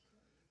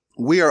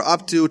We are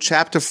up to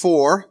chapter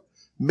 4,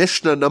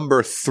 Mishnah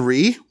number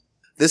 3.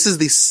 This is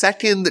the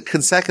second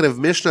consecutive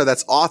Mishnah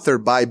that's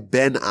authored by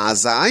Ben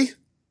Azai.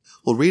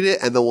 We'll read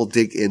it and then we'll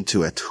dig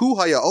into it. Hu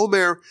haya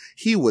omer,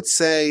 he would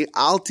say,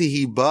 Al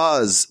tihi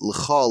baz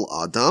l'chol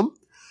adam.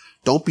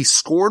 Don't be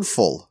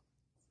scornful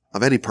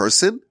of any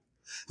person.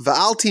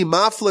 Va'al ti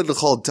mafled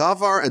l'chol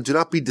davar, and do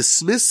not be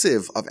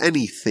dismissive of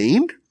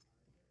anything.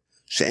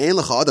 She'en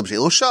l'cha adam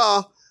she'en lo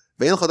shah,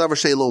 ve'en l'cha davar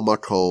she'en lo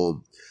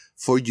makom.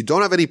 For you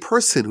don't have any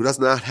person who does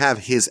not have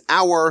his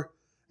hour,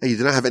 and you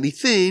do not have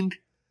anything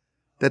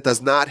that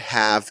does not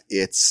have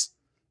its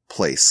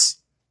place.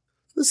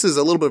 This is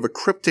a little bit of a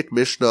cryptic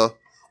Mishnah.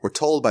 We're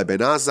told by Ben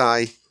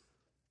Azai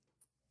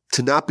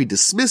to not be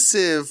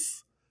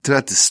dismissive, to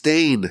not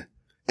disdain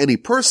any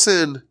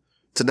person,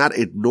 to not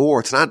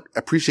ignore, to not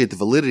appreciate the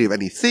validity of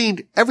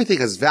anything. Everything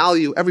has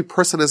value. Every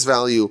person has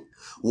value.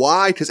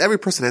 Why? Because every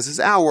person has his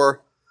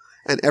hour,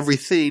 and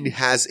everything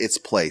has its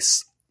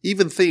place.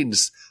 Even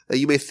things that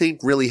you may think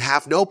really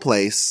have no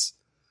place.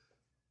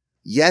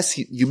 Yes,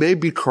 you may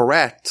be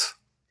correct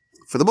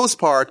for the most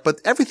part, but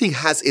everything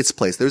has its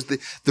place. There's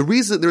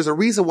there's a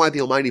reason why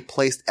the Almighty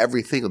placed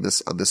everything on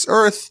this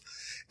earth,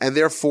 and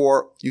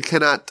therefore you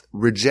cannot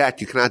reject,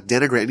 you cannot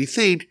denigrate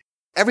anything.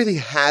 Everything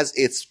has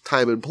its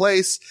time and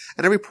place,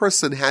 and every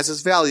person has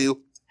his value,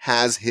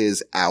 has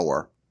his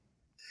hour.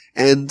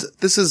 And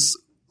this is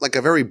like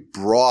a very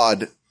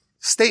broad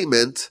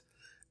statement,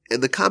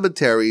 and the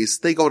commentaries,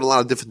 they go in a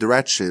lot of different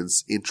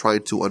directions in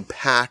trying to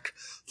unpack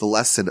the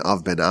lesson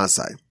of Ben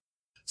Azai.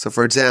 So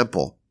for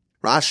example,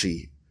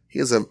 Rashi, he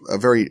has a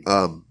very,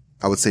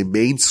 I would say,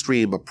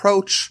 mainstream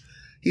approach.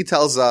 He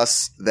tells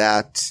us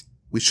that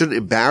we shouldn't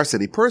embarrass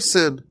any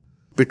person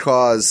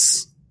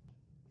because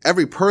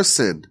every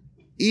person,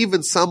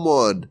 even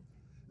someone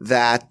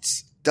that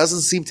doesn't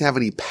seem to have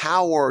any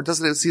power,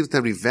 doesn't seem to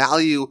have any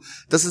value,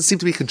 doesn't seem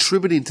to be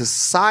contributing to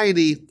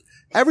society,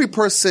 every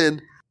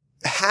person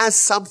has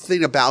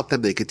something about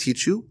them they could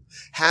teach you,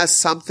 has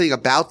something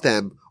about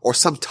them or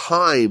some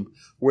time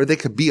where they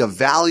could be of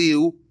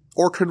value,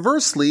 or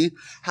conversely,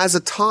 has a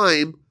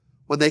time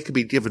when they could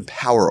be given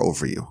power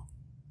over you.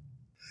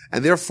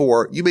 And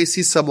therefore, you may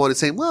see someone and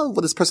say, well,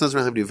 this person doesn't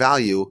have any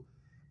value.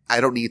 I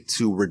don't need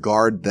to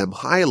regard them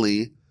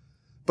highly.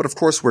 But of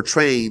course, we're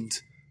trained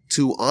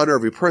to honor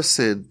every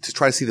person, to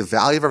try to see the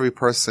value of every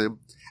person.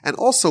 And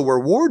also,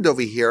 we're warned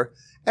over here,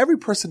 every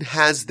person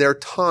has their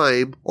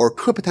time, or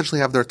could potentially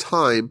have their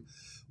time,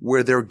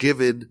 where they're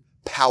given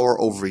power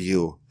over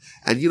you.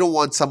 And you don't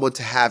want someone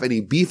to have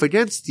any beef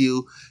against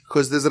you,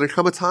 because there's going to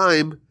come a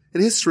time in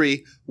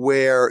history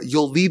where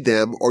you'll need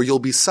them or you'll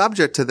be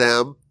subject to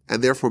them,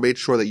 and therefore make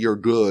sure that you're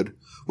good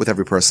with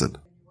every person.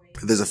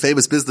 There's a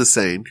famous business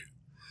saying,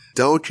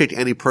 don't kick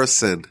any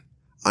person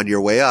on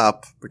your way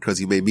up because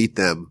you may meet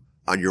them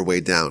on your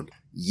way down.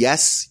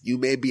 Yes, you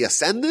may be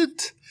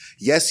ascendant.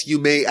 Yes, you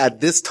may at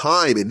this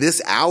time, in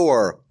this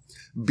hour,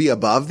 be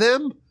above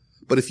them.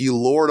 But if you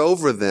lord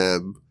over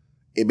them,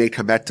 it may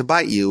come back to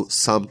bite you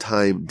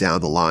sometime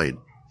down the line.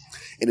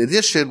 In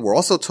addition, we're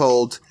also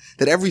told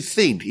that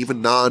everything,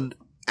 even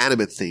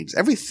non-animate things,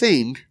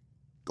 everything,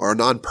 or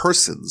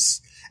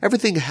non-persons,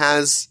 everything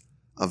has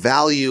a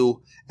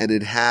value, and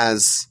it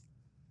has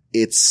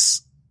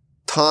its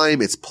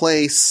time, its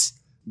place.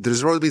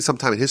 There's going to be some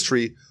time in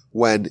history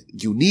when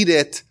you need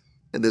it,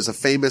 and there's a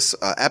famous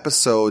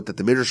episode that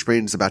the Midrash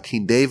brings about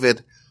King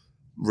David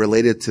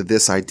related to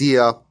this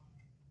idea.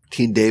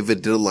 King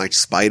David didn't like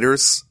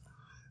spiders.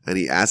 And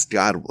he asked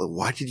God,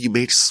 why did you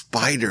make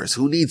spiders?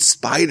 Who needs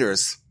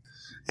spiders?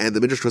 And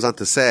the Midrash goes on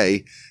to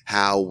say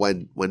how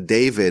when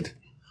David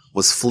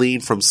was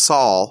fleeing from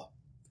Saul,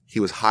 he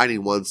was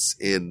hiding once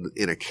in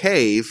a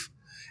cave,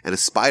 and a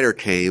spider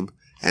came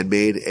and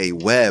made a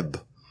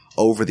web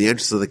over the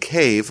entrance of the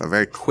cave, a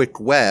very quick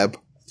web.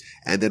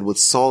 And then when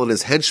Saul and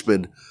his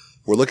henchmen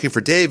were looking for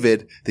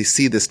David, they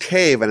see this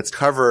cave and it's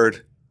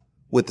covered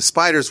with the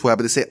spider's web,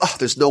 and they say, oh,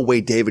 there's no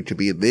way David could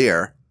be in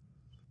there.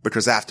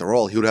 Because after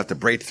all, he would have to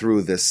break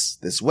through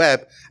this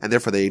web, and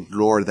therefore they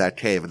ignored that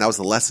cave. And that was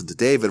the lesson to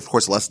David. Of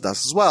course, the lesson to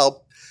us as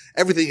well.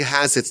 Everything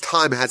has its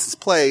time, has its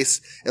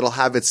place. It'll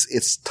have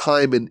its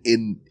time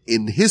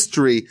in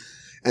history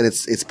and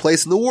its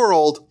place in the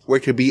world where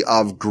it can be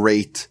of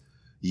great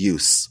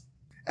use.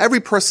 Every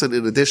person,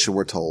 in addition,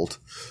 we're told,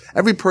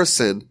 every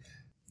person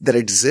that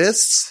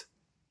exists,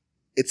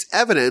 it's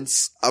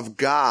evidence of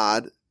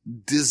God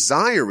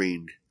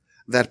desiring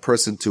that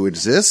person to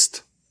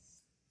exist.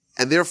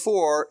 And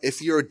therefore,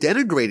 if you're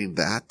denigrating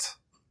that,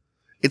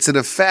 it's in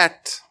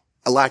effect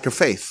a lack of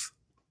faith.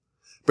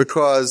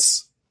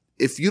 Because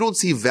if you don't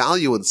see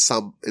value in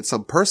some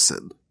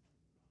person,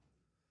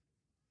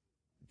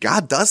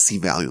 God does see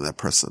value in that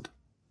person.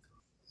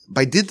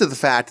 By dint of the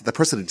fact that the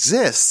person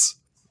exists,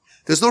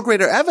 there's no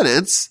greater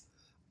evidence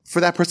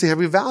for that person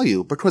having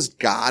value, because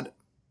God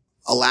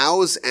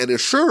allows and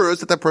assures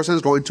that that person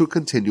is going to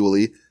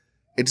continually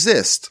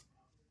exist.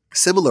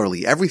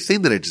 Similarly,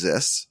 everything that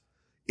exists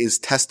is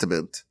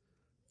testament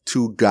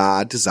to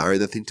God desiring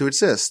the thing to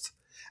exist.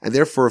 And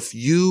therefore, if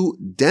you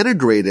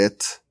denigrate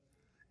it,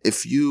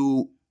 if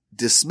you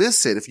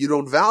dismiss it, if you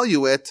don't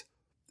value it,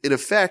 in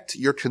effect,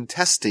 you're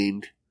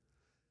contesting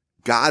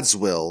God's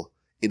will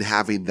in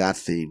having that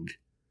thing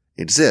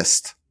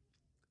exist.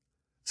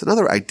 It's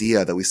another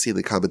idea that we see in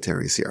the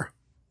commentaries here.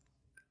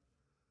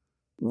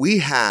 We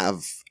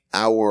have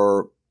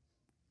our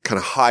kind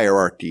of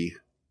hierarchy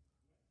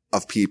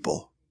of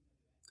people.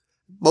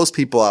 Most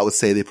people, I would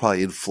say, they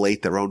probably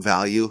inflate their own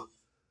value,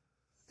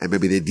 and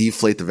maybe they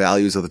deflate the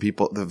values of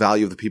the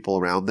value of the people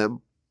around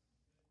them.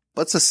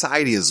 But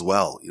society as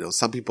well.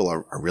 Some people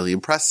are really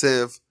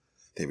impressive.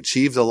 They've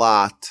achieved a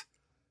lot.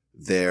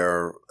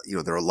 Their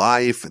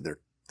life and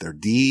their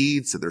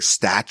deeds and their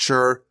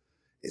stature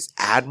is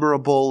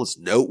admirable, is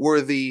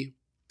noteworthy,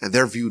 and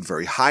they're viewed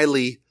very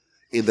highly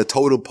in the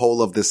totem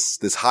pole of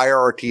this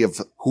hierarchy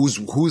of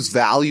who's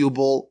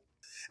valuable.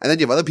 And then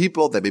you have other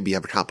people that maybe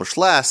have accomplished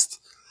less.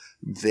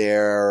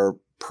 Their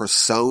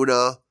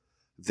persona,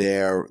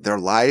 their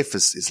life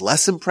is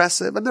less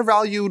impressive, and they're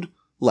valued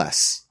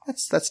less.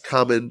 That's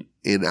common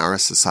in our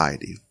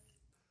society.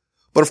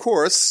 But of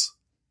course,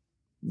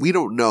 we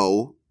don't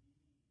know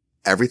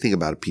everything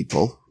about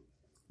people.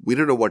 We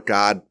don't know what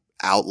God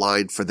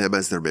outlined for them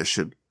as their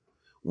mission.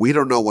 We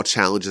don't know what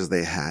challenges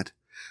they had.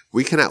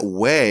 We cannot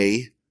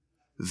weigh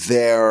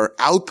their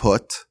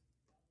output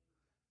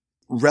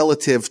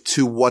relative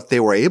to what they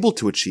were able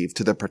to achieve,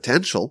 to their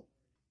potential.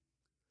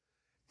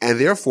 And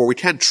therefore, we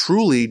can't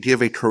truly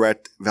give a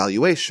correct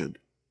valuation.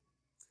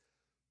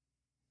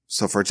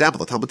 So, for example,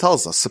 the Talmud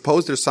tells us,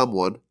 suppose there's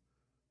someone,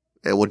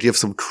 and we'll give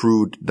some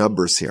crude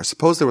numbers here.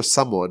 Suppose there was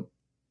someone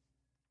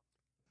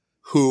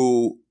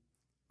who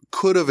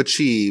could have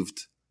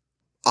achieved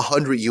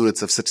 100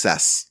 units of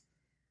success.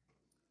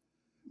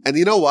 And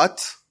you know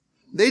what?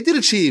 They did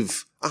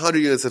achieve 100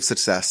 units of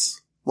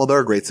success. Well, they're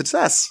a great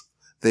success.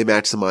 They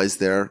maximized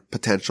their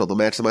potential. They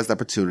maximized the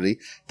opportunity.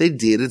 They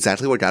did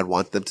exactly what God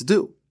wanted them to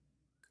do.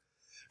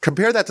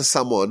 Compare that to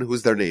someone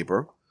who's their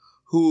neighbor,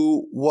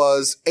 who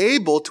was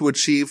able to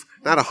achieve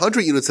not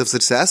 100 units of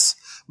success,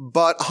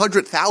 but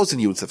 100,000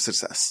 units of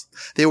success.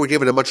 They were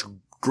given a much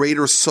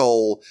greater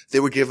soul. They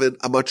were given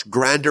a much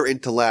grander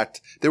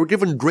intellect. They were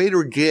given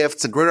greater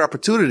gifts and greater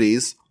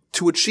opportunities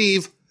to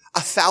achieve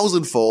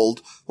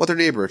 1,000-fold what their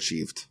neighbor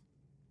achieved.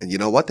 And you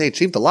know what? They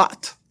achieved a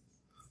lot.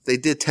 They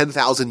did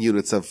 10,000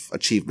 units of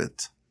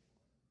achievement.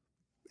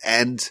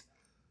 And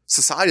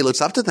society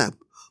looks up to them.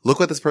 Look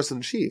what this person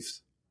achieved.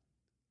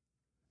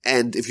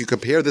 And if you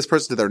compare this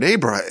person to their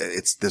neighbor,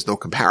 there's no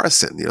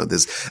comparison.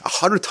 There's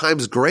 100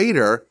 times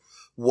greater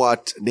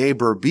what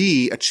neighbor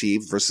B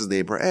achieved versus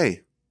neighbor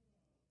A.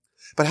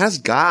 But how does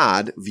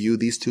God view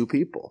these two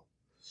people?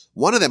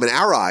 One of them, in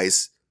our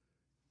eyes,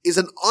 is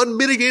an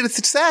unmitigated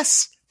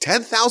success.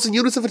 10,000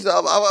 units of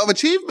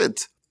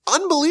achievement.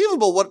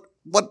 Unbelievable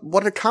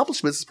what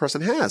accomplishments this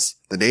person has.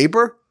 The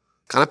neighbor,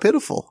 kind of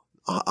pitiful.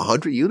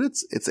 100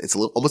 units? It's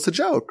almost a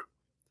joke.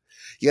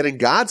 Yet in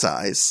God's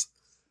eyes,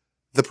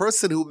 the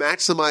person who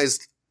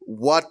maximized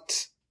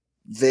what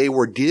they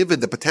were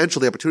given, the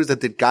potential, the opportunities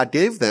that God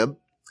gave them,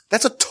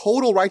 that's a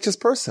total righteous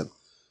person.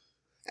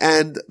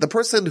 And the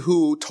person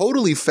who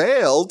totally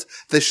failed,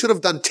 they should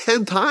have done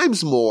 10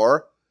 times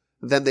more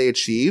than they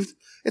achieved.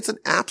 It's an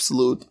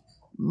absolute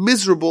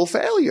miserable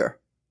failure.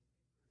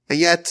 And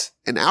yet,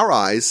 in our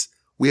eyes,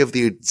 we have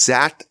the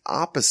exact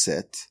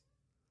opposite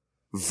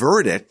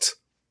verdict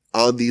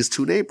on these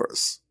two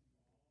neighbors.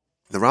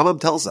 The Rambam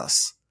tells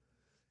us,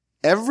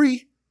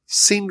 every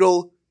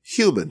single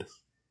human,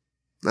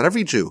 not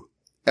every Jew,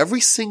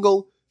 every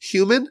single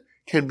human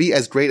can be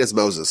as great as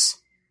Moses.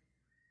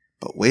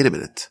 But wait a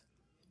minute.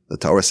 The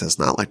Torah says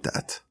not like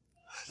that.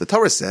 The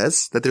Torah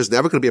says that there's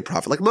never going to be a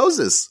prophet like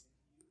Moses.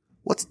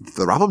 What's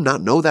the Rambam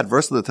not know that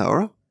verse in the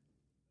Torah?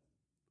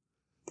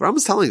 The Rambam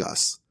is telling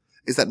us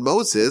is that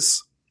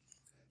Moses,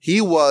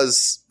 he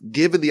was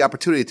given the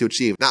opportunity to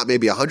achieve not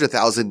maybe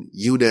 100,000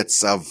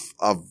 units of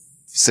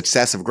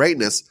success, of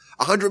greatness,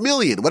 100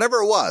 million, whatever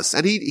it was.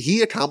 And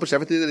he accomplished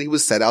everything that he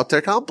was set out to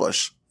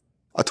accomplish.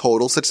 A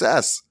total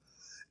success.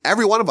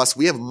 Every one of us,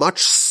 we have much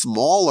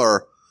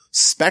smaller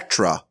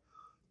spectra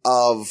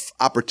of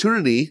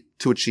opportunity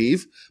to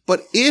achieve.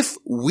 But if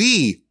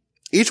we,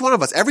 each one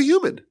of us, every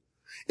human,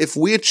 if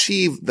we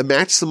achieve the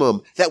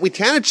maximum that we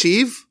can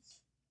achieve,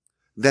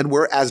 then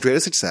we're as great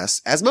a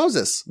success as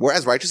Moses. We're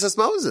as righteous as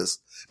Moses.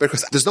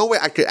 Because there's no way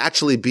I could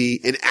actually be,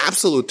 in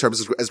absolute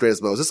terms, as great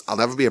as Moses. I'll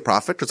never be a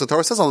prophet, because the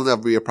Torah says I'll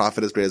never be a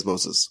prophet as great as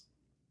Moses.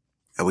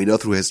 And we know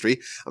through history,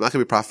 I'm not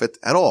going to be a prophet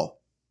at all.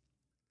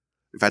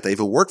 In fact, I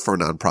even worked for a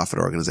nonprofit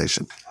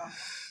organization.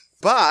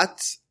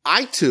 But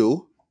I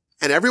too,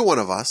 and every one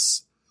of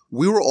us,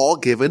 we were all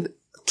given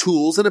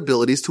tools and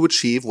abilities to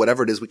achieve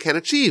whatever it is we can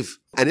achieve.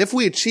 And if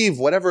we achieve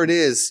whatever it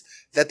is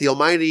that the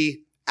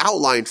Almighty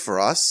outlined for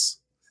us,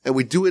 and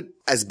we do it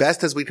as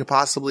best as we could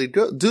possibly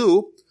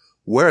do,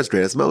 we're as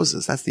great as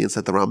Moses. That's the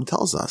insight the Rambam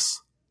tells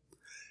us.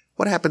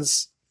 What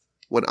happens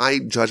when I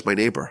judge my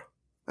neighbor?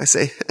 I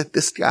say,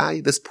 this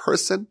guy, this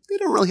person, they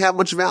don't really have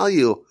much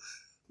value.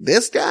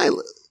 This guy,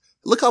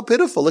 look how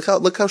pitiful,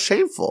 look how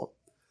shameful.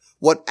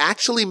 What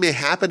actually may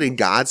happen in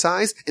God's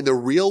eyes, in the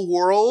real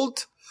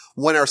world,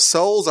 when our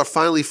souls are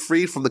finally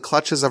freed from the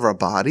clutches of our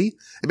body,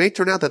 it may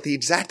turn out that the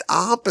exact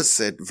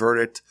opposite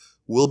verdict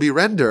will be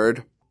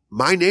rendered.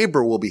 My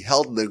neighbor will be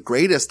held in the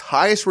greatest,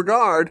 highest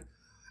regard,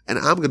 and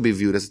I'm going to be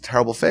viewed as a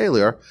terrible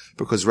failure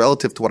because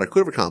relative to what I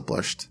could have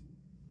accomplished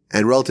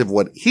and relative to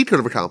what he could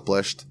have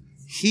accomplished,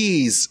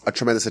 he's a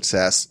tremendous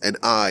success and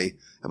I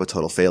am a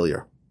total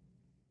failure.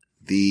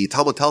 The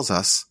Talmud tells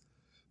us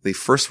the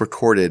first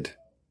recorded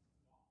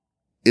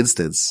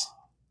instance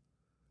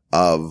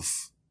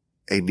of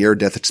a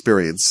near-death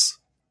experience.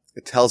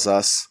 It tells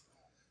us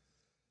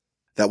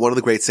that one of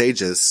the great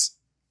sages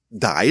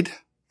died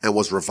and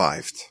was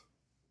revived.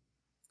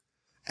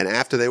 And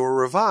after they were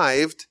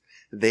revived,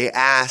 they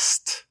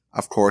asked,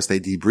 of course, they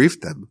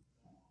debriefed them,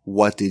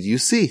 what did you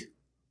see?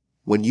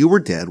 When you were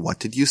dead, what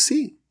did you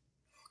see?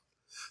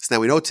 So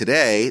now we know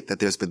today that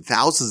there's been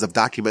thousands of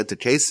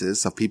documented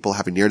cases of people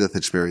having near-death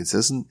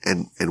experiences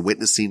and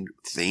witnessing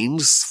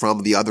things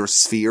from the other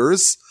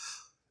spheres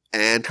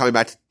and coming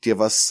back to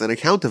give us an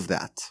account of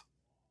that.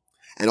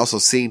 And also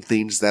seeing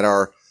things that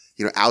are,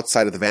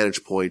 outside of the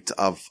vantage point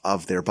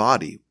of their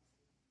body.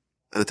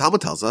 And the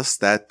Talmud tells us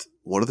that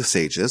one of the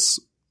sages,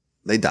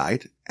 they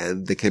died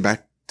and they came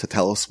back to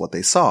tell us what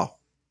they saw.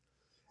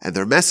 And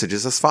their message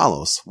is as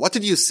follows. What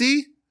did you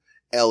see?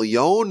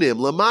 Elyonim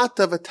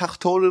lamata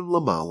v'tachtonim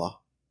lamala.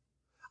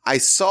 I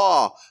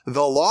saw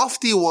the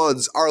lofty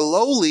ones are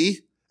lowly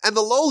and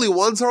the lowly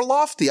ones are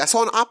lofty. I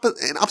saw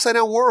an upside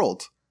down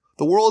world.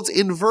 The world's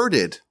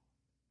inverted.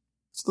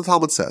 That's what the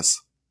Talmud says.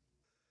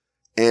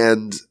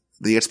 And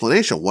the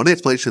explanation, one of the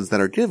explanations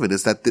that are given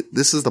is that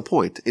this is the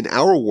point. In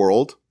our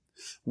world,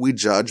 we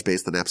judge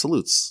based on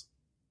absolutes.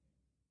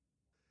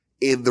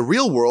 In the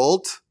real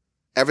world,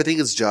 everything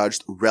is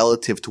judged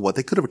relative to what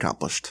they could have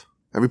accomplished.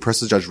 Every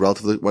person is judged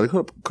relative to what they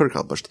could have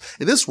accomplished.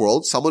 In this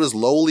world, someone is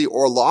lowly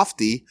or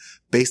lofty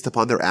based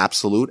upon their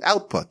absolute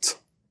output.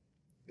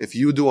 If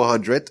you do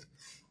 100,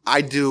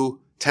 I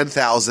do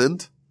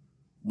 10,000,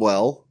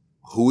 well,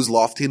 who's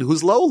lofty and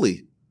who's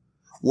lowly?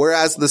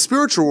 Whereas in the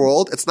spiritual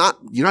world,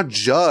 you're not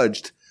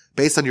judged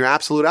based on your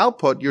absolute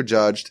output. You're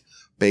judged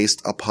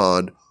based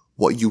upon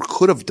what you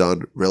could have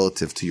done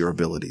relative to your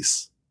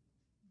abilities.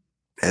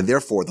 And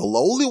therefore, the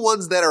lowly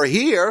ones that are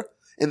here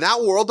in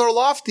that world are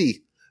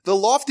lofty. The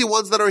lofty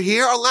ones that are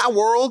here in that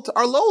world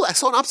are low. I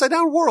saw an upside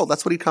down world.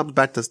 That's what he comes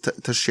back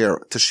to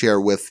share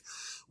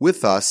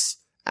with us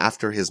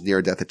after his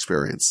near-death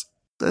experience.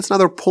 That's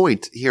another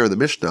point here in the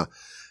Mishnah,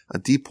 a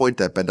deep point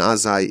that Ben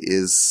Azai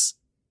is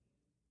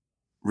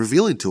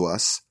revealing to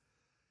us,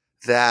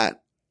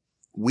 that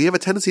we have a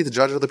tendency to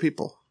judge other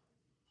people.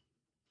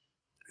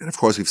 And of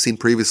course, we've seen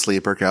previously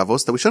in Pirkei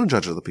Avos that we shouldn't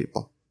judge other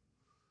people.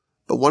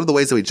 But one of the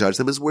ways that we judge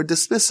them is we're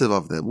dismissive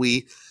of them.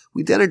 We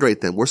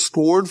denigrate them. We're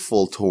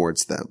scornful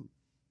towards them.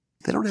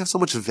 They don't have so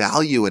much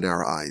value in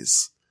our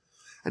eyes.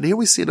 And here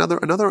we see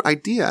another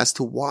idea as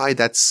to why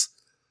that's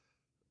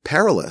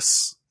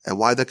perilous and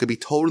why that could be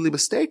totally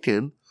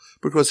mistaken,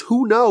 because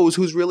who knows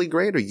who's really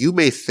greater? You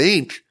may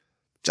think,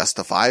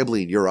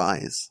 justifiably in your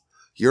eyes,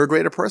 you're a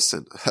greater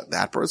person.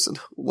 That person,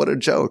 what a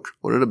joke.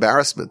 What an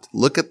embarrassment.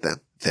 Look at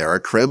them. They're a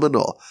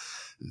criminal.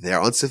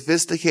 They're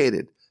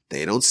unsophisticated.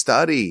 They don't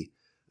study.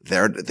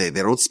 They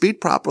don't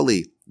speak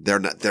properly. They're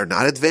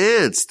not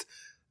advanced.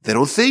 They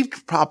don't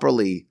think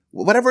properly.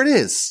 Whatever it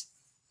is,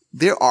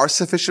 there are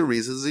sufficient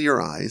reasons in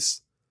your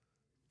eyes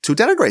to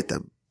denigrate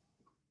them,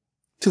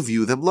 to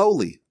view them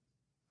lowly.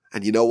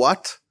 And you know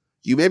what?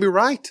 You may be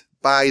right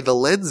by the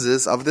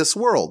lenses of this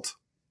world.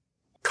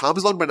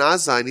 Comes along Ben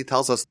Azai and he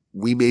tells us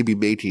we may be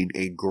making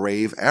a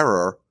grave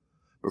error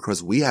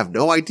because we have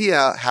no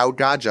idea how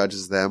God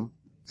judges them.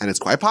 And it's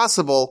quite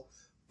possible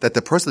that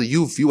the person that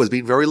you view as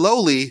being very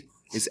lowly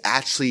is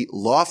actually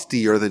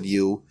loftier than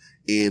you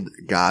in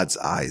God's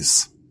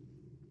eyes.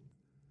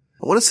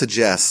 I want to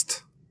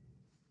suggest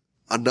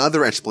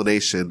another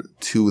explanation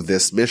to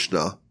this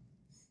Mishnah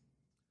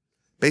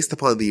based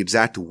upon the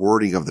exact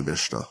wording of the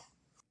Mishnah.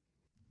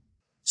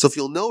 So if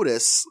you'll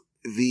notice,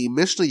 the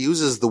Mishnah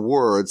uses the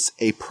words,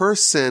 a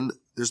person,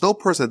 there's no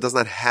person that does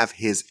not have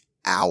his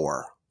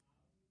hour.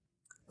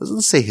 It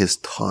doesn't say his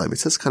time, it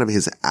says kind of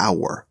his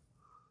hour.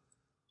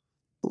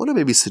 I want to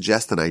maybe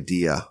suggest an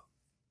idea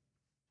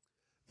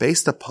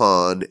based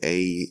upon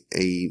a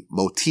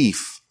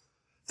motif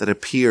that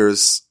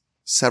appears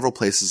several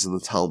places in the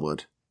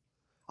Talmud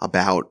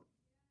about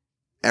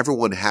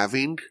everyone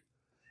having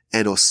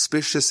an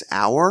auspicious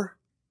hour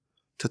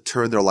to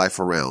turn their life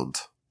around.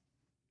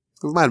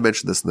 We might have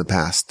mentioned this in the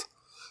past.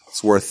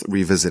 It's worth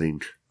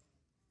revisiting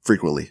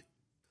frequently.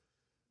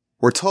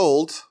 We're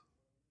told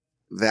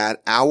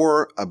that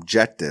our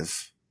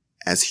objective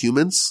as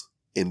humans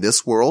in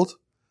this world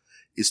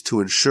is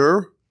to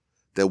ensure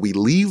that we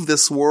leave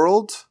this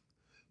world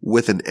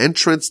with an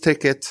entrance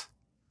ticket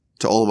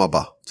to Olam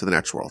Haba, to the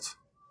next world.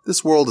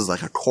 This world is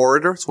like a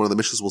corridor. It's one of the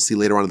missions we'll see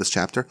later on in this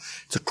chapter.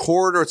 It's a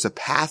corridor. It's a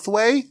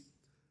pathway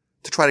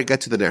to try to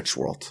get to the next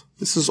world.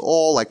 This is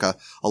all like a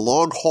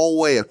long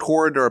hallway, a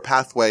corridor, a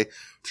pathway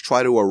to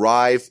try to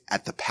arrive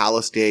at the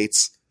palace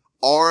gates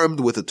armed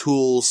with the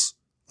tools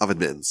of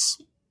admittance.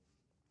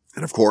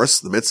 And of course,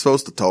 the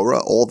mitzvos, the Torah,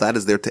 all that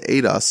is there to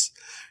aid us,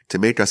 to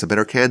make us a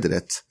better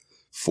candidate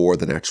for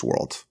the next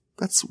world.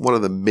 That's one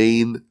of the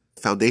main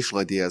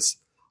foundational ideas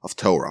of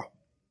Torah.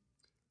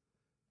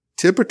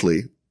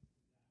 Typically,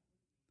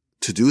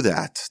 to do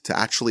that, to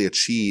actually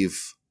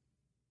achieve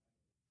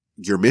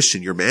your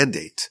mission, your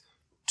mandate,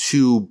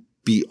 to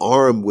be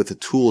armed with the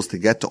tools to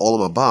get to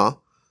Olam Haba,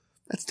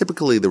 that's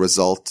typically the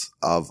result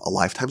of a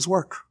lifetime's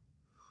work.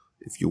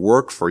 If you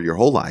work for your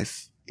whole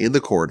life in the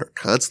corridor,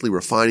 constantly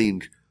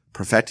refining,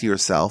 perfecting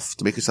yourself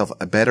to make yourself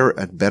a better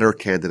and better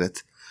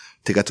candidate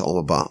to get to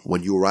Olam Haba,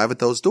 when you arrive at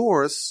those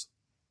doors,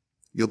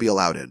 you'll be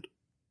allowed in.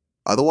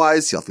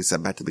 Otherwise, you'll have to be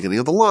sent back to the beginning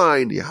of the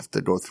line. You have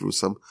to go through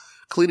some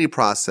cleaning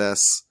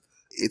process.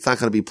 It's not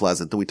going to be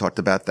pleasant. And we talked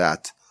about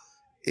that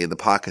in the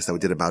podcast that we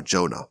did about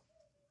Jonah.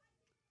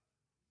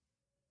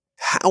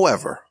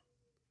 However,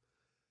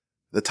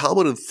 the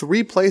Talmud in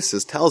 3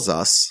 places tells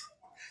us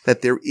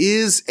that there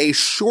is a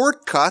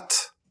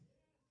shortcut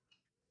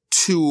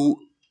to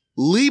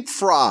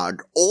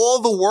leapfrog all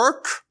the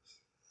work,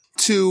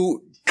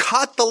 to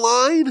cut the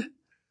line,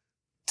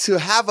 to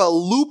have a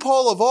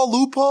loophole of all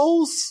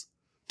loopholes,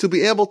 to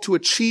be able to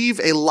achieve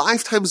a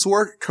lifetime's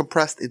work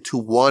compressed into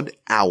 1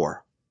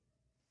 hour.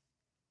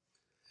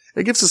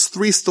 It gives us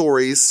 3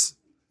 stories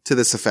to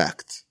this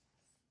effect.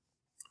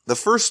 The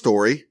first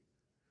story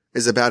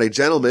is about a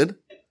gentleman.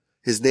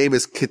 His name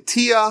is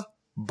Katia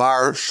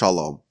Bar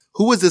Shalom.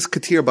 Who was this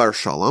Katia Bar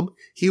Shalom?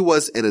 He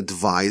was an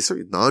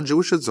advisor,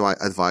 non-Jewish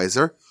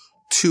advisor,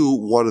 to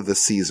one of the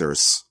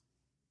Caesars.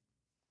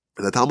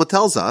 And the Talmud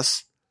tells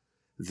us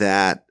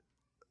that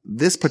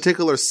this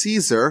particular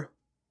Caesar,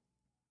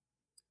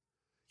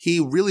 he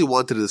really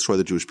wanted to destroy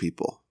the Jewish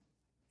people.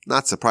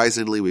 Not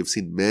surprisingly, we've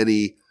seen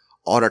many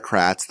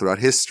autocrats throughout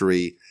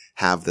history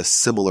have the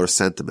similar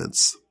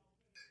sentiments.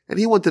 And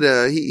he wanted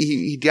to,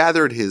 he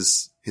gathered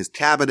his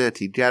cabinet,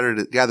 he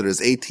gathered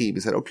his A-team.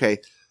 He said, okay,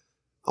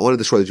 I want to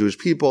destroy the Jewish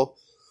people.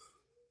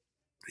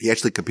 He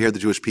actually compared the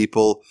Jewish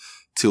people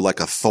to like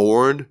a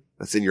thorn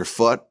that's in your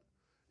foot.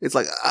 It's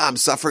like, I'm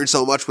suffering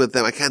so much with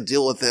them. I can't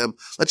deal with them.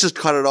 Let's just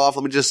cut it off.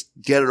 Let me just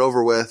get it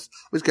over with.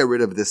 Let's get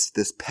rid of this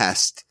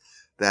pest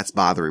that's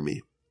bothering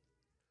me.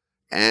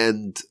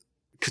 And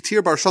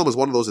Katia Bar Shalom is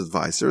one of those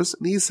advisors.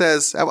 And he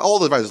says, all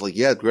the advisors are like,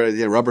 yeah, great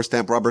idea. Rubber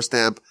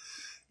stamp.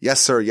 Yes,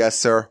 sir. Yes,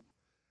 sir.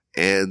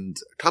 And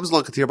comes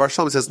along Katia Bar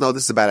Shalom and says, no,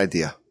 this is a bad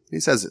idea.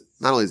 He says,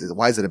 not only is it,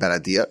 why is it a bad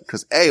idea?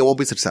 Because A, it won't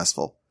be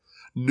successful.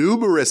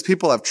 Numerous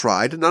people have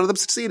tried and none of them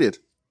succeeded.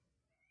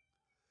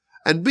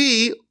 And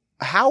B,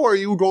 how are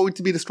you going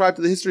to be described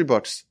in the history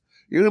books?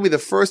 You're going to be the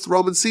first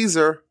Roman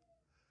Caesar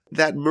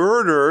that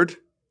murdered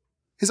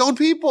his own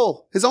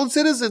people, his own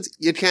citizens.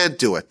 You can't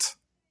do it.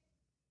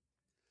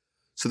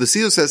 So the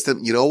Caesar says to him,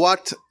 you know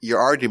what? Your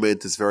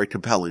argument is very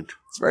compelling.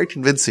 It's very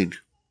convincing.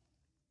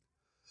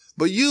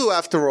 But you,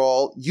 after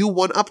all, you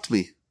one-upped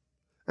me.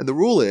 And the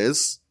rule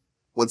is,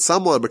 when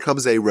someone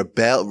becomes a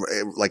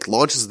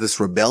launches this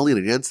rebellion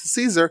against the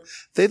Caesar,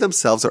 they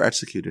themselves are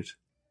executed.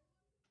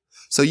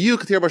 So you,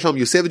 Katia Bar Shalom,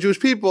 you save the Jewish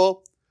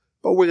people,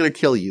 but we're going to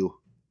kill you.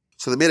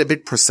 So they made a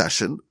big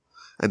procession,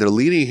 and they're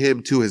leading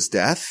him to his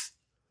death.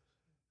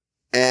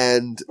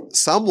 And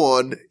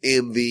someone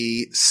in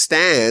the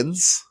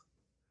stands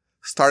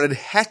started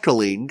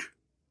heckling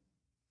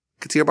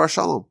Katia Bar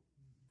Shalom.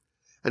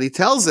 And he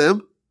tells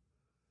him,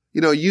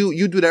 you know,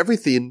 you did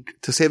everything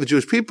to save the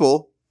Jewish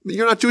people, but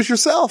you're not Jewish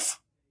yourself.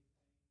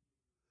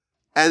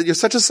 And you're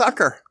such a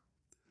sucker.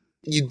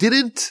 You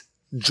didn't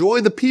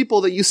join the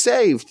people that you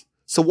saved.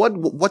 So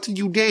what did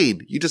you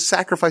gain? You just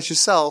sacrificed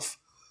yourself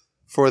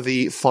for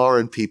the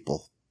foreign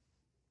people.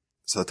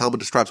 So the Talmud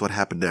describes what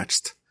happened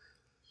next.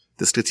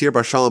 This Katia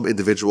Bar Shalom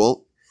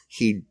individual,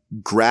 he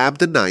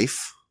grabbed a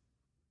knife,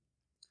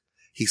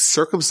 he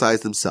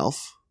circumcised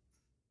himself,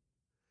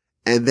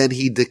 and then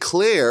he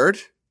declared,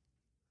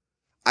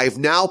 I've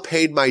now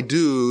paid my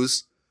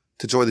dues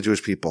to join the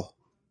Jewish people.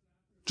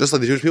 Just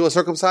like the Jewish people are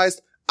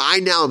circumcised, I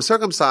now am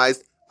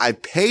circumcised. I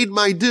paid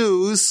my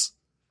dues.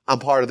 I'm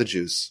part of the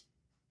Jews.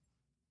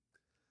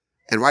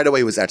 And right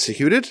away he was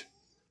executed.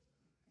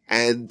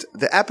 And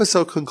the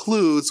episode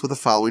concludes with the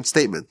following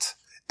statement.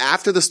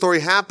 After the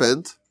story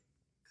happened,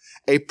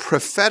 a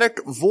prophetic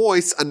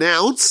voice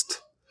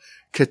announced,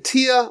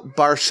 Katia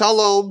Bar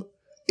Shalom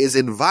is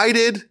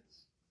invited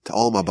to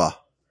Olam Haba.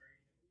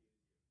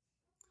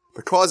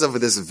 Because of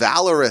this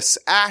valorous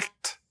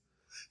act,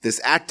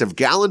 this act of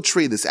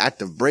gallantry, this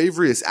act of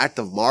bravery, this act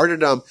of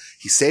martyrdom,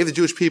 he saved the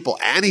Jewish people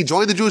and he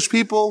joined the Jewish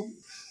people.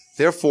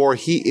 Therefore,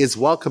 he is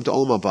welcome to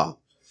Olam Haba.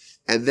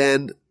 And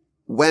then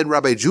when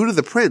Rabbi Judah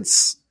the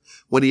Prince,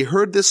 when he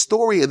heard this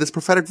story and this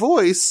prophetic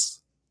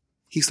voice,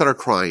 he started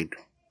crying.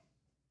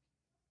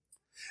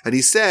 And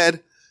he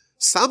said,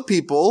 some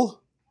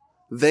people,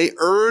 they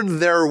earn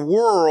their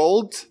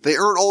world, they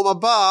earn Olam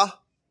Haba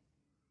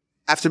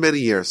after many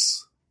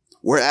years.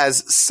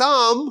 Whereas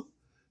some,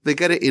 they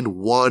get it in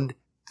 1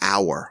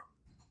 hour.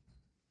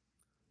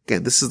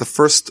 Again, this is the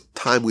first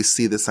time we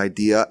see this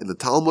idea in the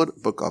Talmud,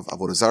 book of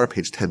Avodah Zarah,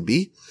 page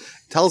 10b. It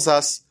tells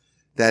us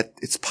that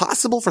it's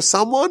possible for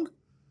someone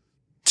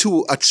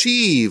to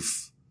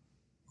achieve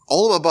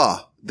Olam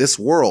Haba, this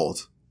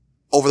world,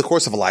 over the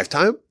course of a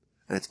lifetime.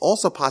 And it's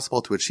also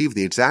possible to achieve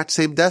the exact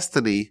same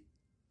destiny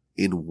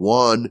in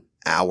 1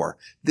 hour.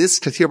 This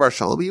Katir Bar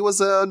Shalom, he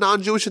was a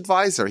non-Jewish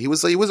advisor. He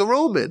was a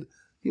Roman.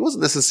 He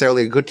wasn't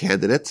necessarily a good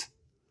candidate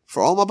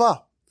for Olam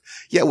Haba.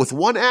 Yet with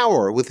 1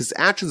 hour, with his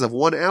actions of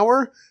 1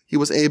 hour, he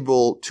was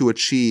able to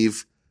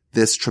achieve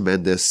this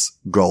tremendous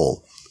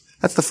goal.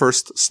 That's the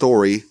first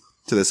story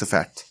to this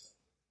effect.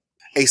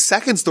 A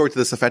second story to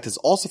this effect is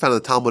also found in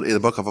the Talmud in the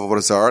book of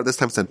Avodah Zarah. This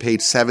time it's on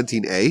page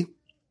 17a.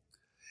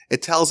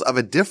 It tells of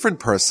a different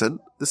person.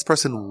 This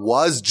person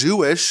was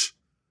Jewish,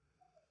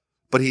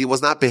 but he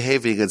was not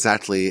behaving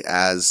exactly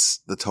as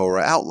the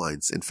Torah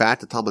outlines. In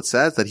fact, the Talmud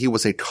says that he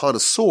was a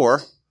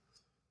connoisseur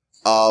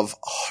of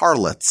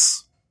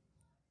harlots.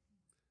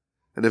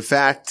 And in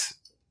fact,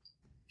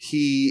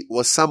 he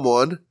was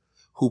someone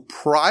who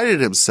prided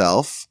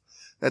himself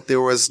that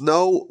there was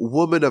no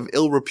woman of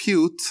ill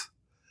repute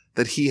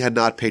that he had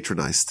not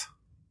patronized.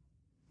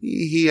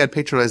 He had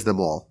patronized them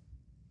all.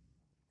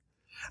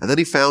 And then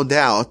he found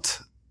out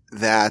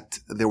that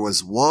there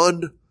was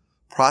one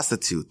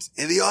prostitute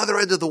in the other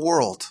end of the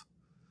world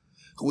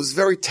who was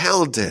very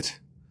talented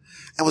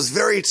and was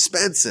very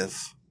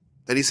expensive.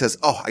 And he says,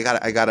 "Oh, I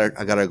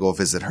gotta go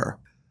visit her."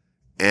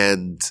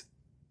 And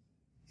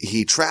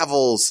he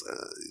travels.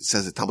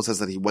 The Talmud says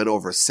that he went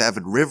over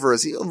 7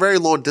 rivers, a very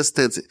long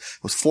distance. It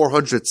was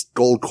 400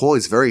 gold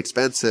coins, very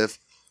expensive.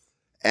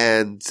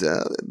 And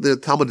the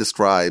Talmud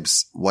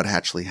describes what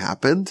actually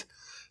happened.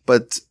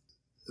 But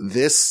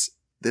this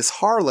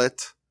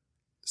harlot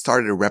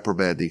started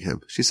reprimanding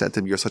him. She said to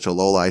him, "You're such a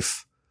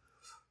lowlife.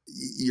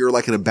 You're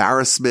like an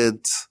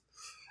embarrassment."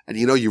 And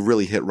you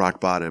really hit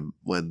rock bottom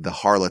when the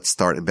harlots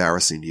start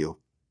embarrassing you.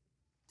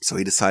 So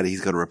he decided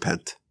he's going to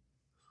repent.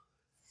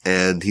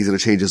 And he's going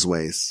to change his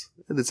ways.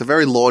 And it's a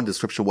very long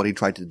description of what he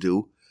tried to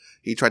do.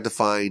 He tried to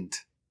find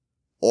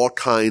all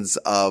kinds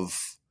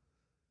of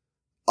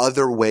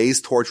other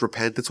ways towards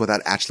repentance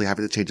without actually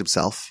having to change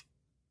himself.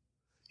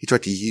 He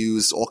tried to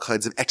use all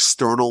kinds of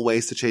external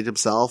ways to change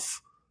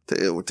himself,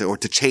 or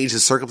to change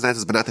his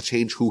circumstances, but not to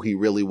change who he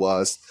really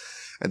was.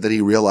 And then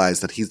he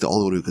realized that he's the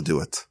only one who could do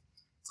it.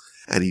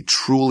 And he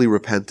truly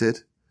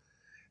repented.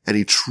 And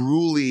he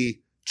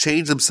truly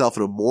changed himself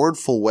in a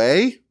mournful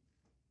way.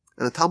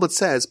 And the Talmud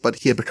says, but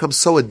he had become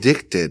so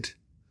addicted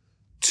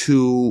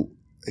to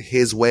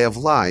his way of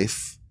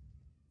life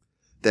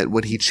that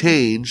when he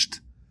changed,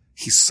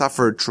 he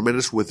suffered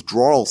tremendous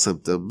withdrawal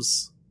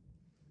symptoms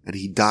and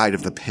he died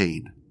of the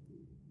pain.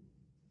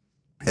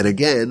 And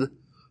again,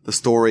 the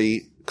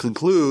story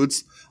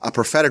concludes, a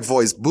prophetic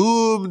voice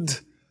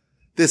boomed.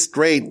 This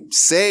great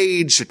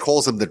sage, it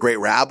calls him the great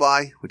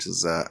rabbi, which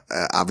is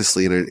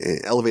obviously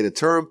an elevated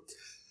term.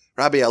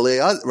 Rabbi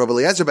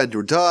Eliezer ben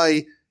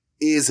Durdai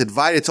is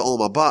invited to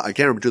Olam Haba.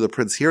 Again, Rabbi the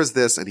Prince hears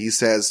this and he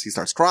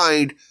starts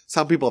crying.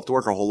 Some people have to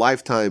work a whole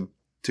lifetime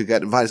to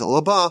get invited to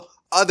Olam Haba.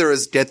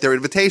 Others get their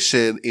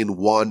invitation in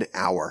 1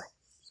 hour.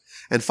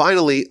 And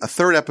finally, a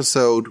third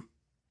episode.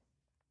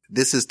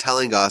 This is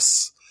telling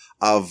us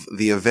of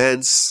the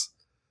events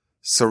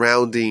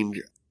surrounding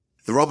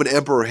the Roman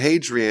Emperor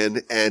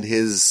Hadrian and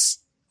his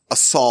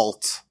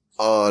assault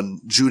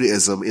on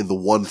Judaism in the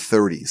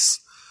 130s.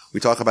 We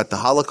talk about the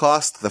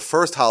Holocaust. The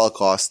first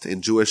Holocaust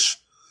in Jewish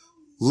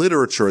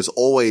literature is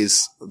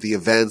always the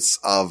events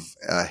of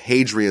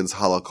Hadrian's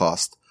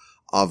Holocaust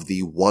of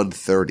the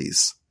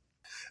 130s.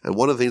 And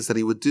one of the things that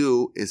he would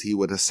do is he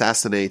would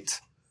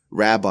assassinate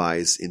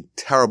rabbis in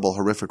terrible,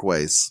 horrific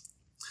ways.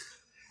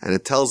 And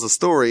it tells the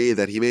story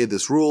that he made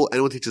this rule: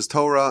 anyone who teaches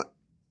Torah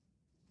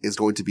is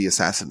going to be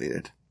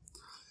assassinated.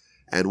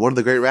 And one of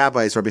the great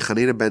rabbis, Rabbi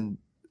Hanina ben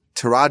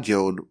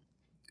Teradion,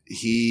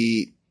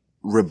 he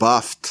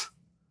rebuffed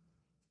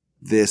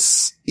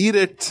this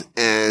edict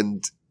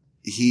and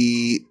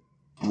he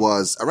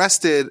was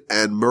arrested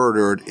and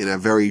murdered in a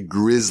very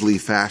grisly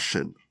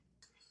fashion.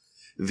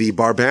 The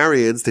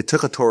barbarians, they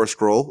took a Torah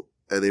scroll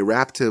and they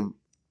wrapped him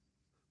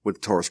with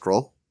the Torah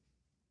scroll,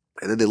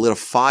 and then they lit a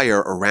fire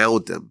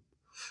around him,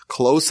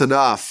 close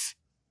enough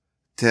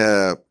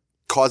to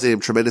causing him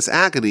tremendous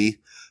agony,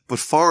 but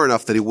far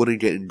enough that he wouldn't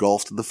get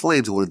engulfed in the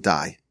flames and wouldn't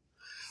die.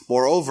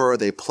 Moreover,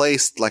 they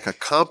placed like a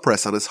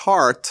compress on his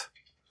heart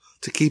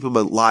to keep him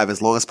alive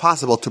as long as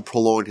possible to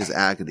prolong his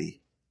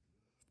agony.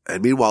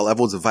 And meanwhile,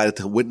 everyone's invited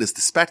to witness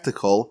the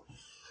spectacle,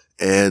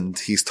 and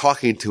he's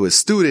talking to his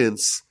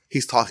students,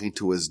 he's talking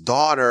to his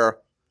daughter.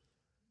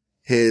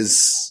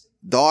 His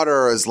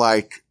daughter is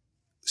like,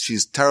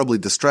 she's terribly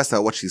distressed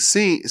at what she's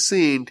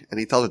seeing, and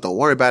he tells her, "Don't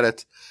worry about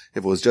it.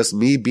 If it was just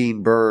me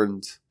being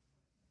burned,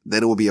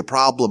 then it would be a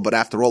problem. But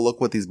after all,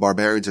 look what these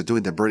barbarians are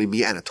doing. They're burning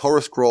me and a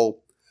Torah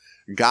scroll.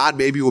 God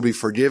maybe will be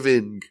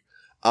forgiving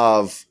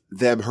of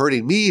them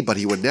hurting me, but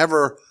he would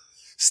never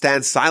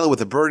stand silent with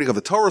the burning of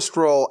the Torah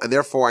scroll, and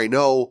therefore I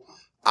know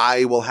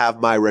I will have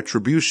my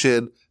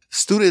retribution."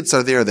 Students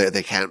are there.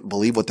 They can't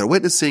believe what they're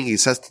witnessing. He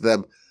says to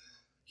them,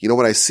 "You know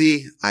what I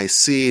see? I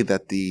see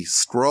that the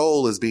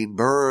scroll is being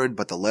burned,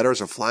 but the letters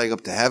are flying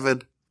up to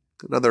heaven."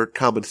 Another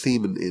common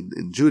theme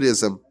in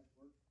Judaism.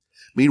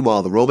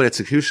 Meanwhile, the Roman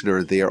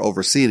executioner, they are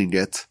overseeing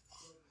it.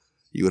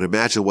 You would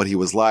imagine what he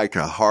was like,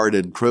 a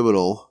hardened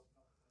criminal,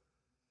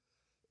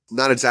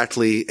 not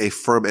exactly a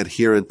firm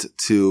adherent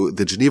to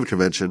the Geneva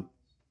Convention.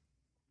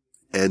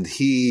 And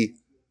he,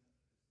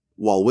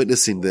 while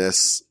witnessing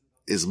this,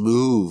 is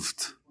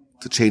moved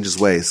to change his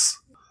ways.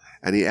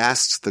 And he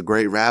asks the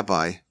great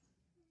rabbi,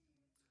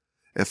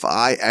 if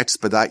I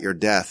expedite your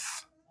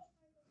death,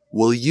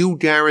 will you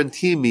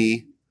guarantee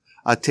me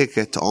a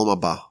ticket to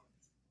Olam Haba?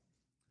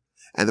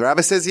 And the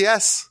rabbi says,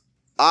 yes,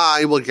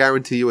 I will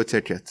guarantee you a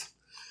ticket.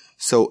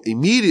 So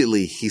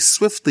immediately he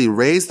swiftly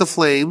raised the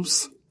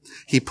flames.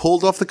 He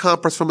pulled off the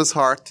compress from his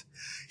heart.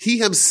 He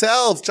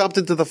himself jumped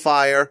into the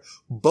fire.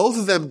 Both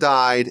of them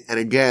died. And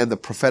again, the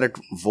prophetic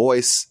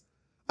voice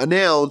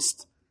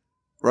announced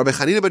Rabbi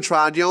Hanina ben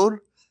Tradion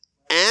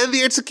and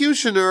the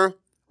executioner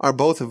are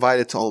both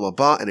invited to Olam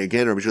Haba. And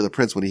again, Rabbi Judah the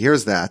Prince, when he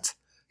hears that,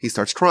 he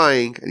starts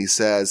crying and he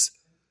says,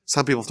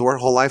 some people have to work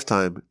a whole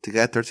lifetime to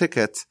get their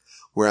ticket,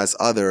 whereas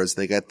others,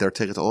 they get their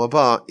ticket to Olam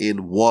Haba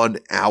in 1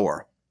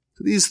 hour.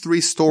 So these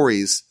 3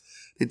 stories,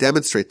 they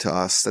demonstrate to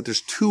us that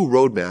there's 2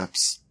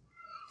 roadmaps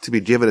to be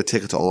given a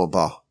ticket to Olam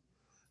Haba.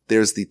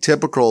 There's the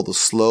typical, the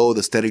slow,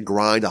 the steady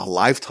grind, a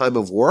lifetime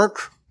of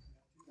work.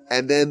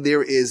 And then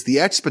there is the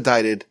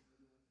expedited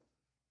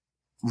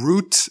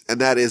route, and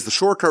that is the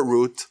shortcut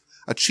route,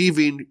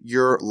 achieving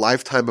your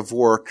lifetime of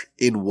work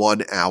in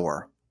 1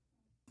 hour.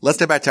 Let's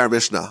get back to our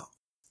Mishnah.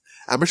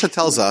 Our Mishnah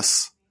tells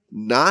us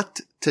not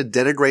to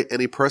denigrate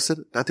any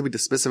person, not to be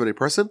dismissive of any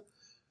person,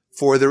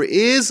 for there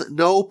is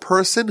no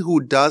person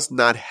who does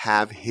not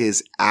have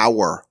his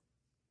hour.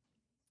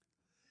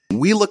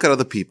 We look at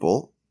other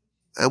people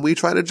and we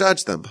try to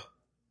judge them.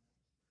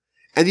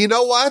 And you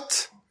know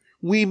what?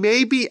 We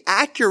may be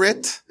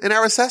accurate in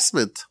our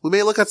assessment. We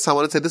may look at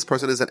someone and say this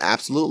person is an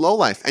absolute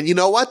lowlife. And you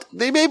know what?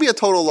 They may be a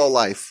total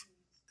lowlife.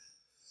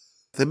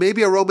 They may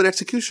be a Roman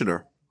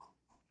executioner,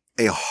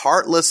 a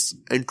heartless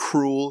and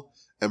cruel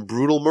and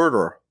brutal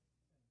murderer.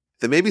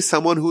 There may be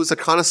someone who is a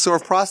connoisseur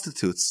of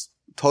prostitutes,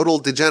 total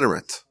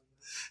degenerate.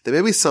 There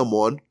may be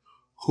someone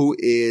who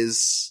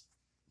is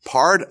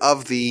part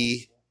of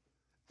the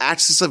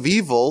axis of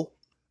evil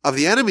of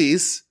the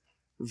enemies.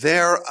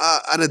 They're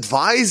an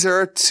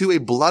advisor to a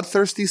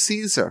bloodthirsty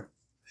Caesar.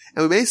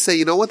 And we may say,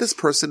 you know what, this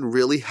person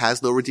really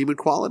has no redeeming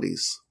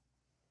qualities.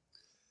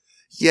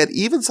 Yet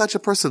even such a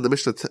person, the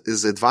Mishnah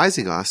is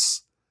advising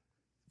us,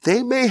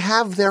 they may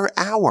have their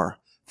hour.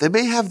 They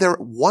may have their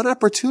one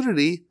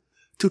opportunity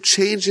to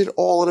change it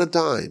all in a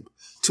dime,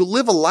 to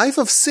live a life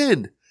of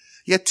sin,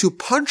 yet to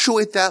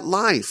punctuate that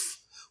life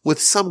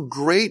with some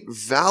great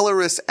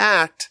valorous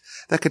act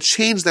that could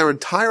change their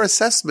entire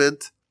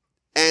assessment.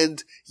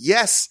 And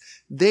yes,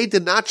 they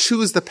did not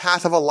choose the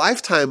path of a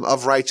lifetime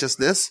of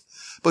righteousness,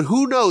 but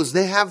who knows,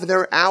 they have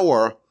their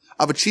hour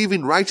of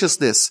achieving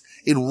righteousness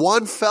in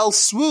one fell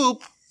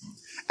swoop,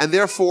 and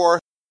therefore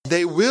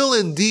they will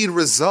indeed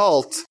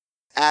result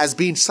as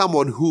being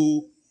someone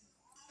who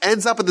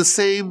ends up in the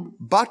same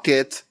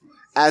bucket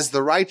as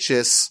the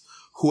righteous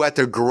who at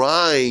their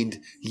grind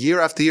year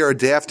after year,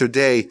 day after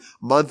day,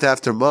 month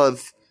after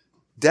month,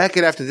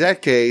 decade after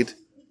decade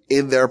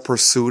in their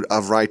pursuit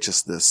of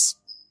righteousness.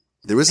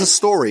 There is a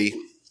story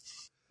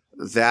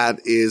that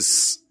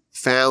is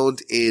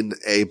found in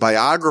a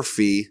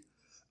biography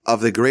of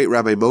the great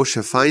Rabbi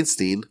Moshe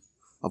Feinstein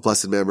of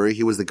blessed memory.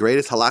 He was the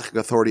greatest halakhic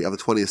authority of the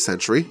 20th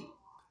century.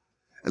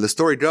 And the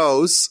story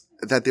goes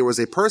that there was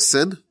a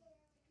person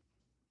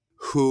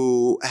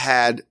who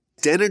had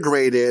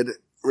denigrated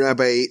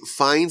Rabbi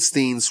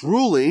Feinstein's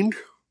ruling,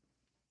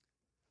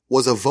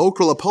 was a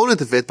vocal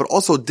opponent of it, but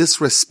also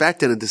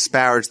disrespected and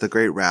disparaged the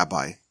great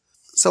rabbi.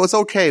 So it's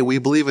okay. We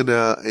believe in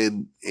a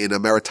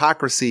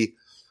meritocracy.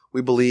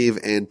 We believe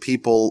in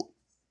people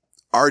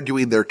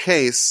arguing their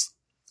case,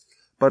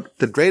 but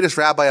the greatest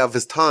rabbi of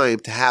his time,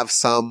 to have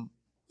some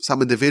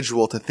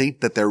individual to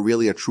think that they're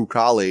really a true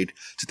colleague,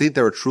 to think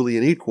they're truly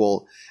an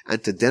equal,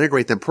 and to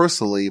denigrate them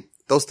personally,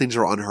 those things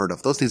are unheard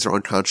of. Those things are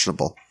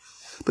unconscionable.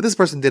 But this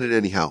person did it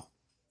anyhow.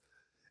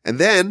 And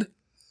then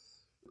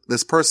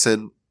this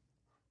person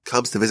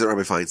comes to visit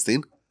Rabbi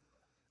Feinstein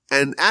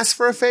and asks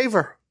for a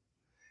favor.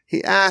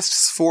 He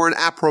asks for an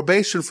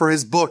approbation for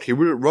his book. He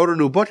wrote a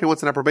new book. He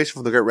wants an approbation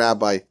from the great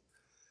rabbi.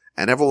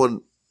 And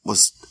everyone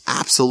was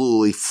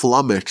absolutely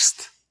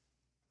flummoxed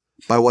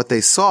by what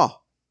they saw.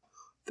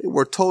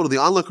 The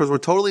onlookers were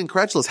totally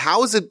incredulous.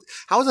 How is it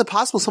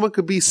possible someone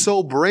could be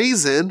so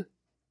brazen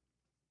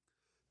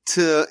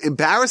to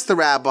embarrass the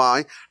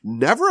rabbi,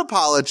 never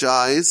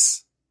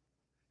apologize,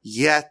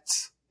 yet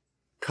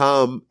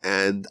come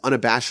and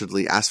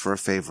unabashedly ask for a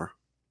favor?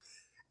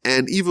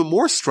 And even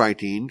more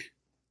striking,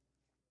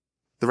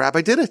 the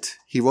rabbi did it.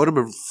 He wrote him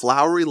a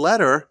flowery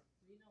letter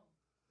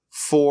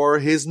for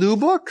his new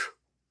book.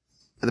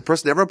 And the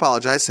person never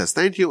apologized, says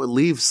thank you, and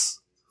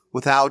leaves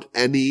without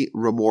any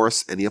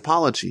remorse, any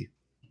apology.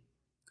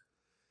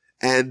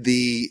 And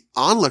the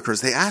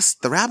onlookers, they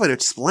asked the rabbi to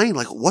explain,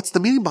 what's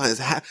the meaning behind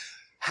this?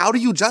 How do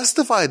you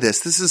justify this?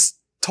 This is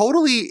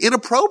totally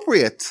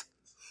inappropriate.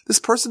 This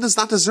person is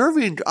not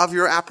deserving of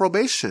your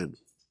approbation.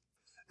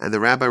 And the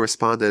rabbi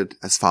responded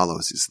as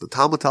follows. He said, the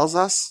Talmud tells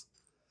us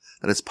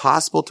that it's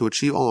possible to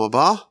achieve Olam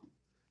Haba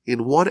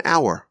in 1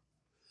 hour.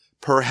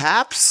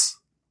 Perhaps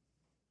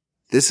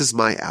this is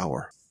my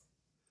hour.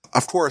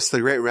 Of course, the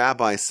great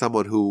rabbi is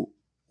someone who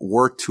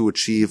worked to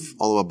achieve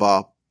Olam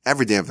Haba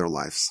every day of their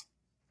lives.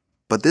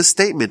 But this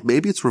statement,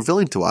 maybe it's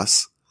revealing to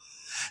us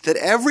that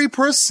every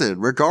person,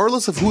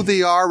 regardless of who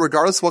they are,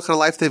 regardless of what kind of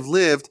life they've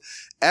lived,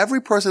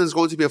 every person is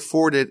going to be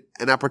afforded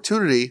an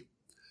opportunity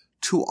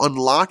to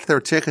unlock their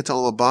ticket to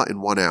Olam Haba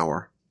in 1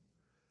 hour.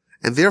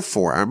 And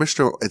therefore, our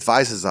Mishnah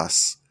advises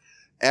us,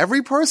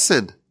 every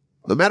person,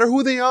 no matter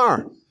who they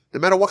are, no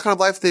matter what kind of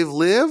life they've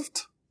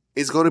lived,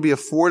 is going to be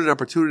afforded an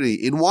opportunity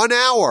in 1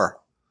 hour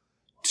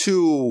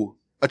to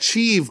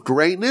achieve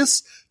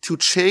greatness, to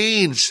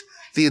change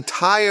the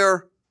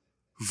entire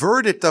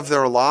verdict of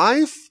their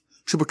life,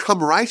 to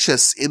become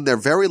righteous in their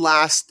very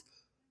last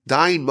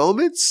dying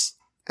moments.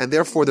 And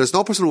therefore, there's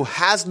no person who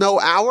has no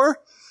hour,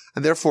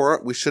 and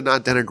therefore we should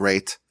not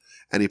denigrate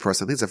any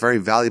person. I think it's a very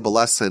valuable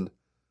lesson,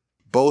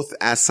 both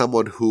as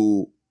someone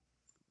who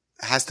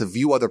has to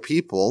view other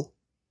people,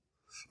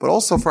 but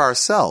also for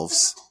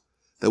ourselves,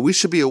 that we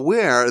should be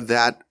aware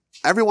that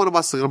every one of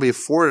us is going to be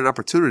afforded an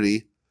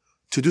opportunity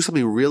to do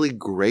something really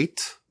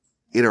great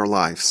in our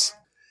lives.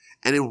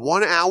 And in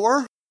 1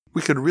 hour,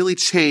 we can really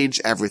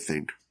change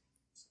everything. I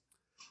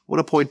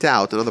want to point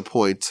out another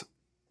point.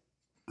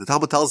 The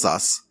Talmud tells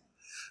us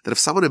that if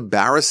someone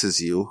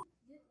embarrasses you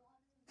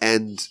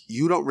and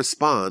you don't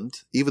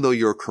respond, even though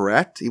you're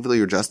correct, even though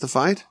you're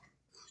justified,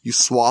 you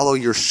swallow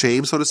your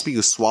shame, so to speak,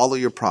 you swallow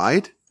your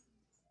pride,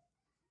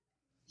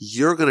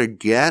 you're going to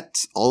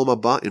get Olam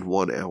Haba in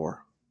 1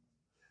 hour.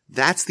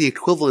 That's the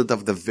equivalent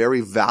of the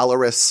very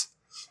valorous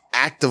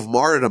act of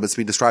martyrdom that's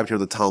being described here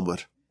in the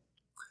Talmud.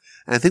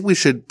 And I think we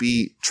should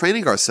be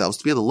training ourselves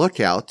to be on the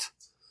lookout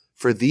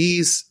for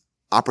these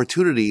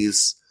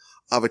opportunities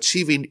of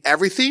achieving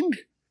everything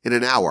in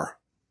an hour.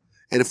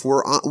 And if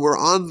we're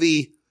on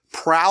the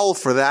prowl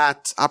for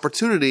that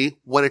opportunity,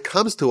 when it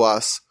comes to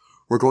us,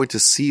 we're going to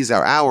seize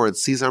our hour and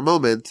seize our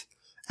moment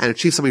and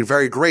achieve something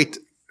very great,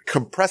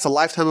 compress a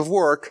lifetime of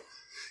work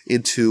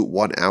into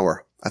 1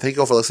 hour. I thank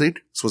you all for listening.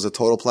 This was a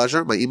total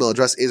pleasure. My email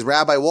address is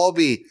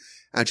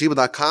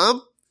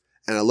rabbiwolbe@gmail.com,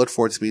 and I look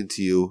forward to speaking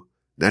to you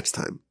next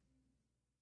time.